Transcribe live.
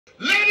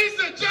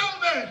and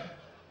gentlemen,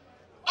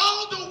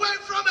 all the way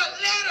from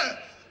Atlanta,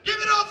 give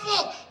it up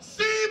for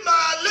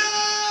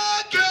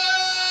Maleke.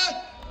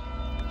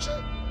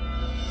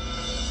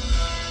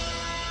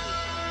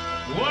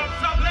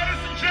 What's up,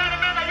 ladies and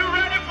gentlemen? Are you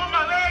ready for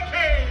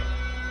Maleke?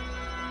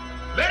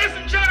 Ladies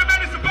and gentlemen,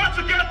 it's about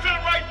to get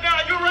done right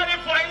now. Are you ready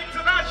for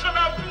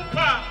international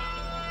Pupa?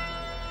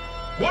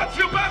 What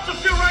you're about to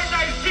see right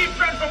now is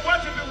different from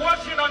what you've been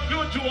watching on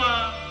YouTube.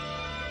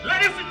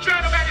 Ladies and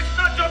gentlemen, it's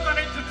not just an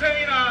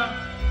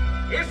entertainer.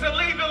 It's a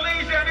living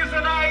legend, it's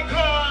an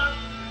icon.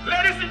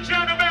 Ladies and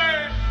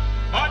gentlemen,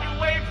 all the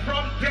way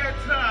from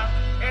Delta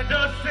and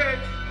Dorset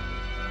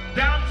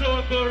down to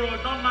Oboghoro,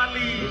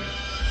 normally.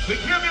 We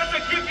came here to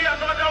give you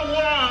another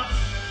one.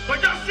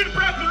 But just sit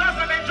back,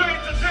 relax, and enjoy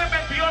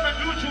entertainment beyond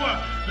unusual.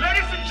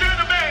 Ladies and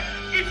gentlemen,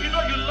 if you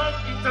know you love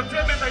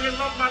entertainment and you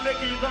love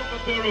Maleke, you love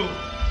Oboghoro,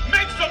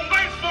 make some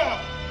noise for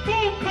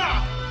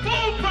Pupaleke!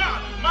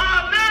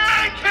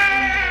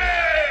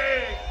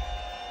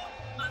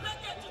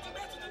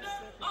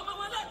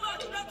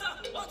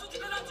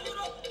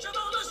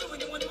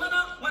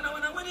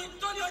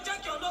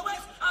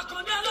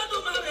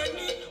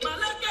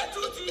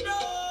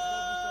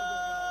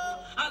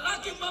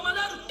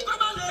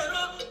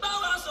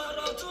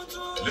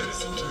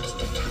 Listen to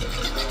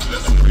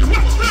it.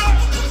 What's up?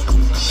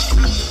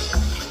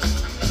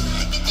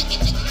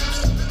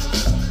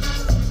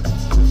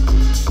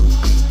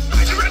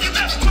 Are you ready?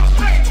 Let's go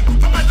play.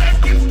 I'm a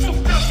leg is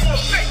moved up for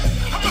play.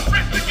 I'm a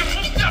friend that you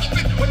moved up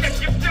with. When they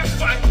give them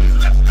fight,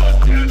 let's go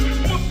down.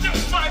 Move them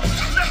fight.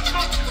 Let's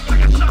go.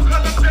 Like a shock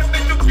all of them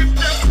and you give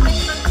them from.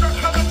 Let's shock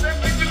all of them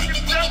and you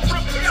give them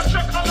from. Yeah,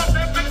 shock all of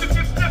them and you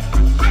give them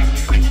from.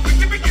 And you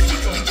give me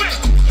your wet.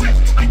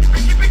 And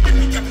you give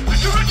me your. Are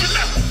you ready?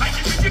 Left. And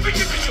you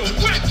give me your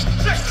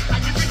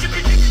wet.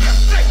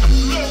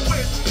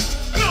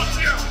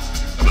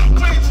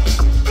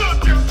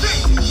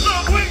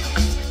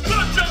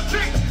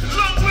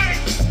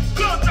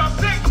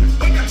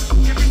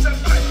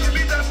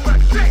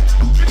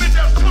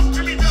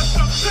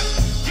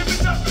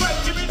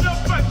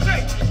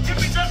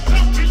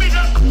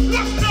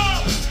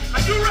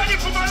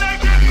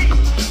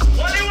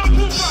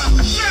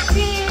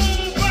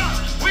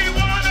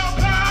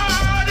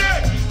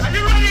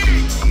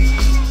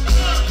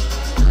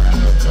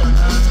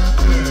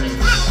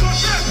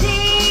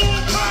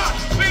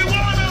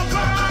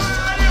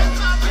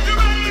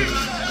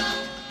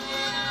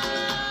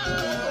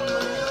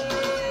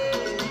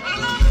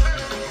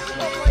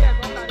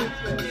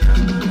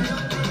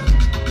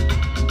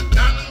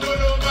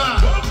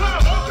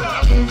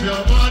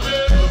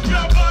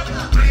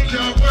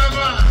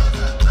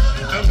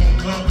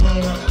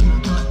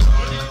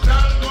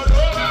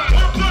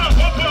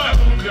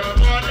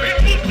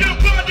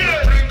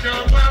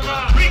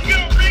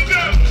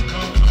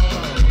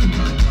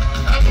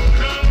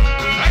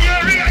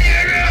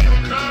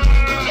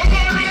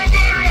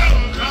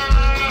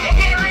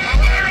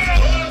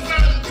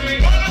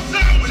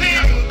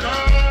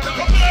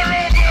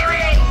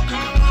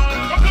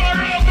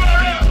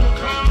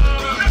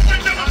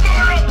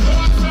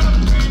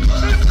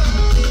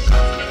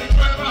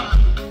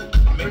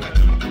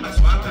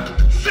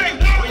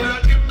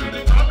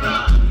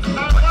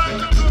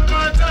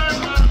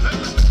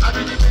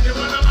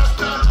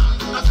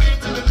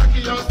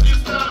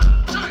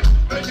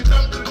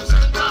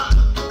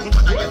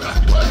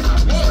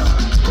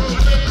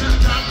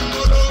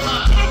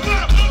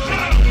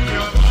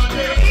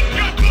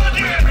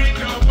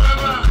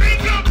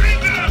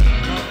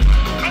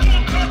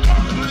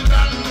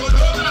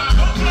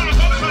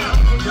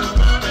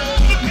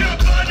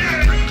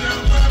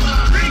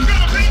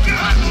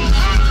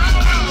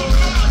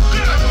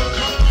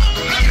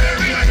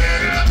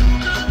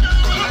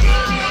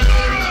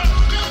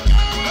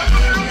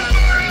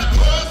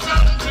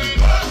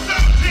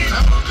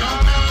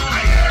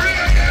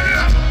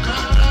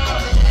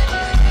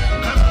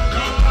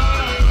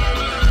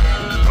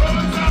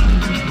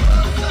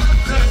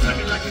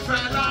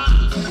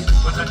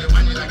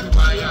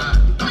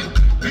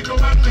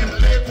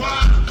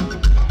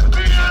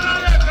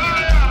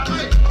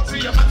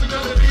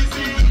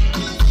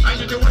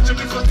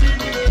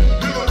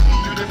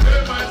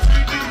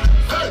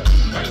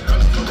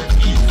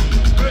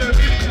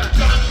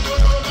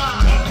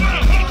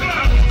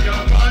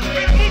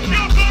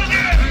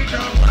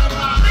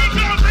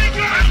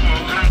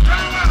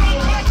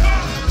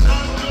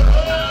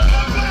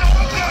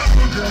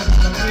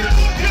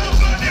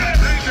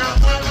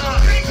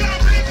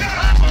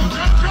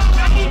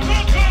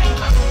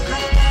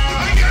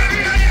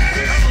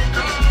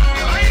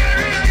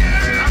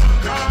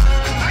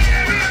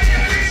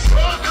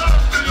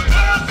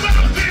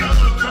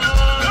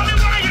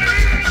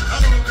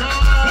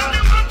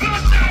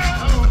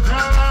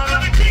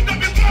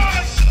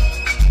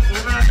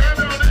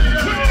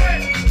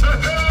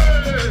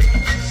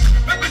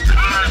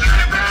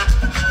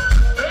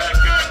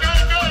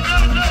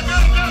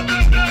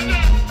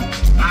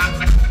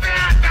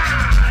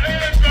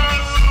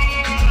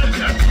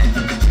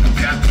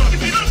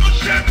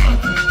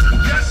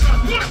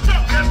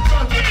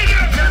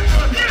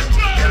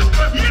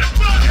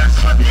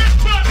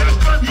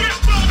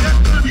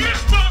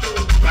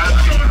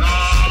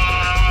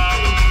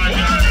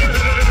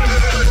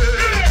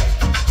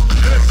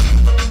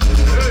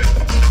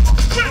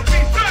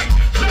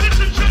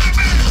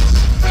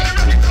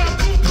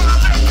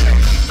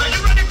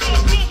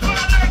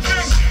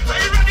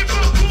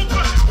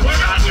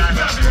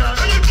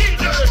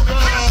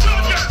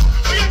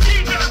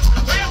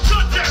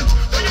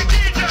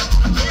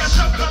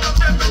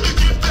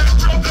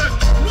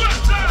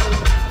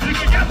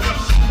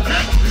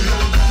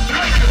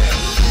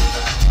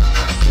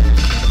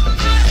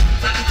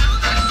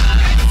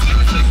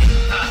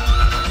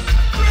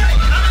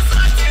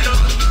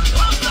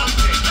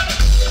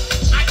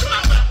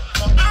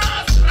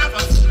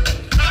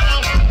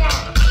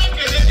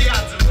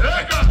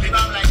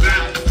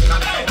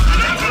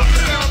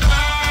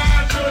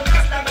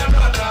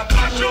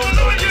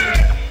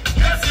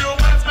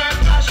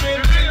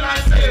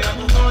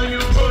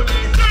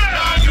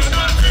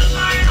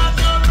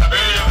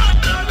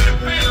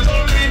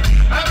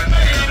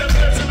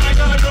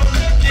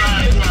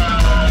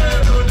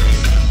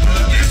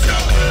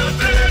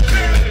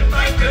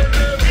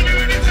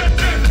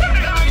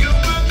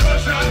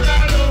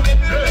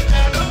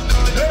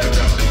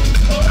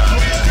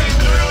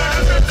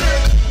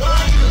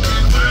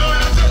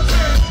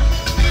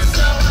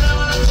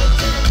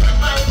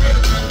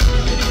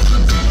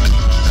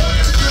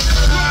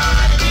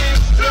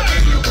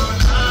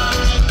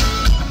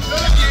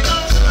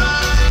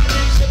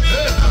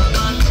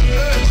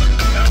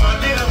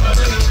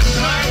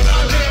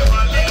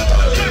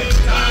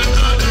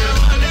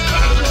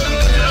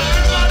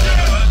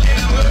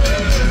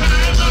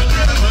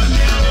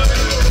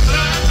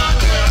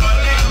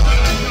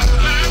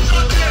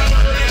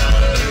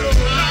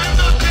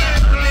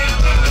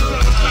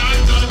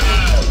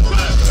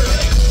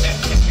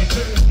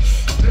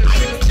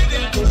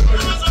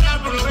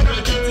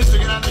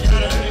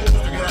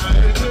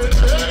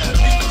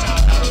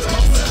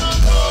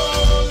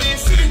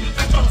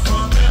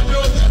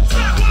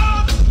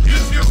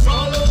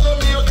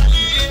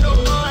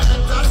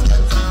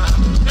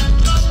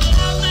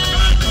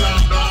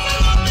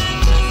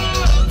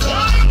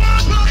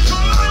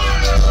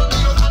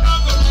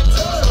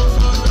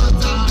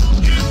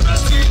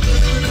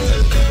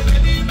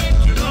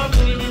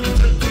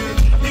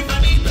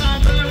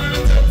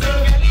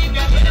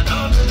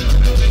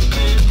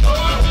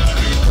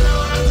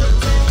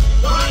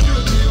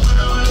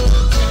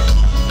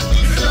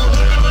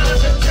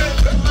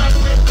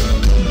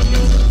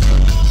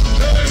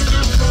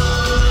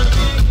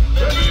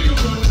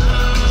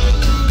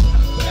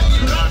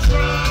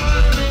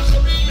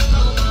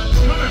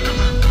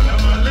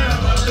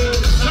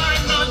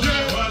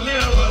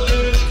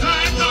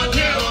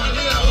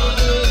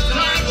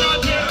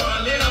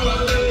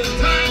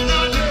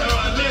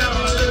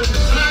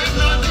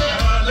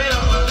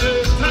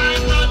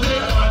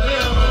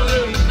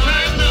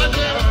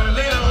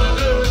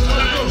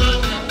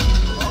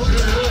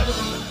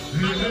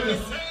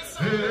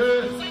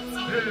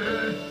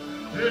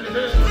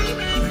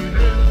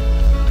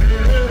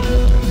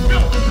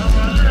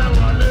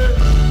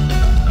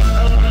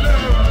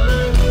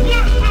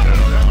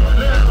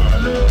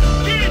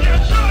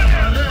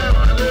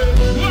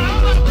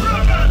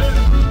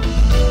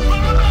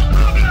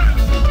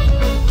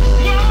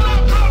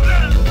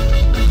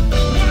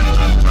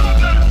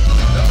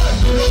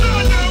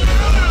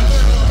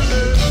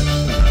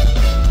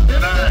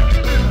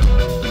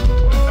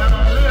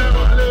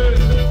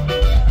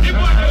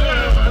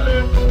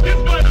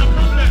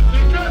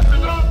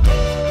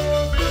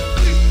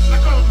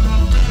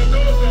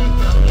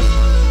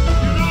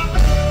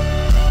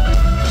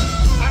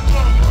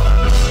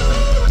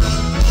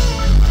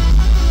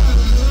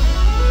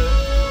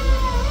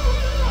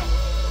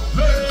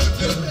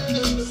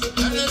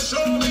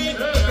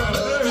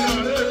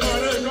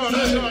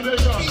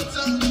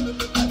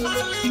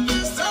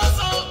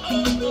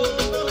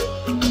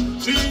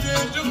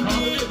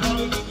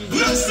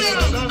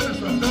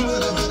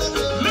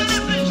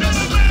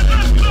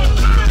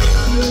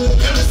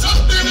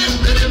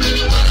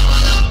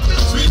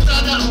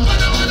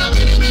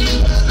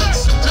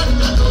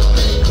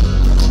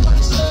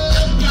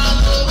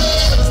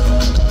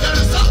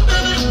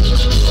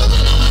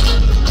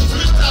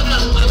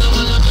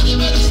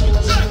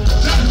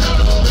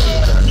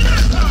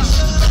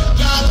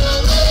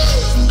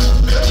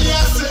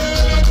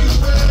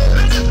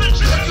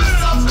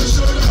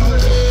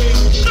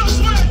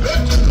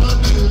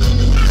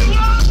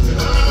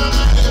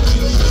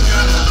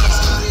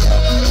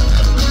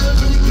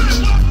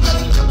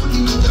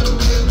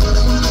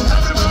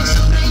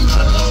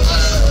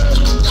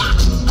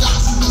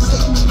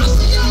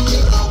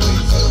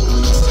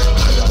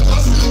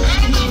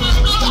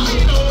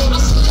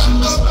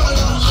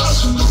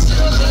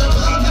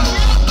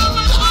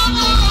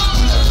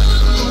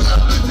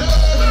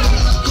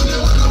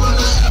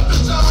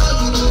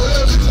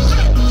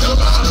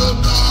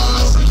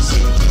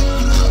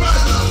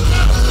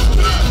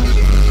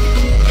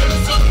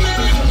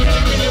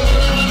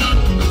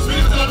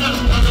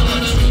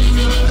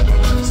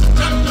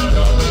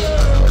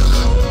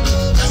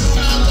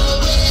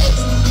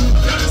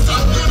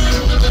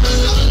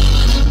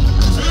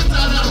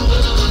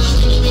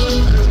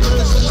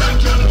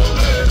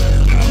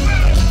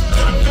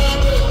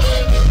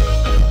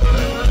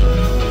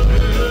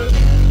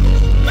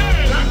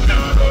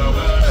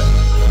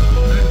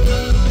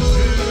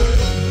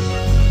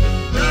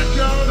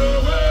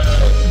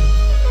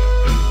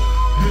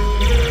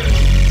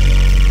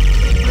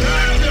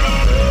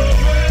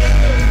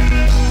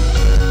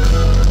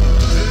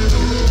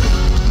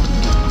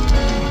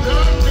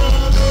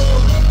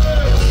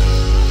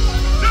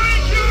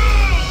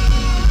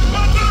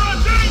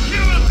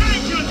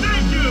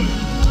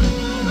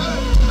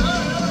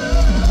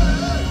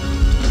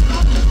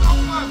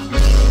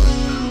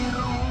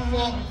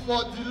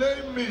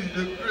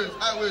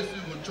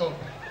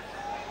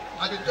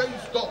 I can tell you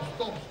stop.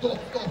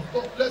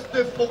 Let's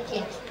stay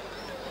focused.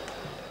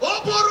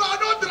 Oboghoro, I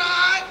don't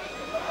try.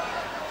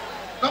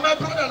 Now my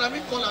brother, I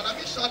mean Colin, I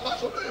mean Shabba,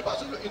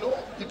 you know.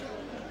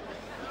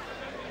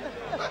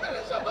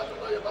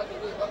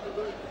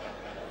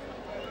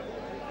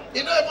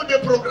 You know even the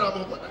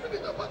program.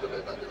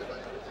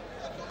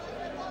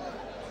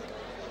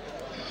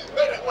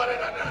 What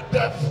are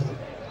deaf?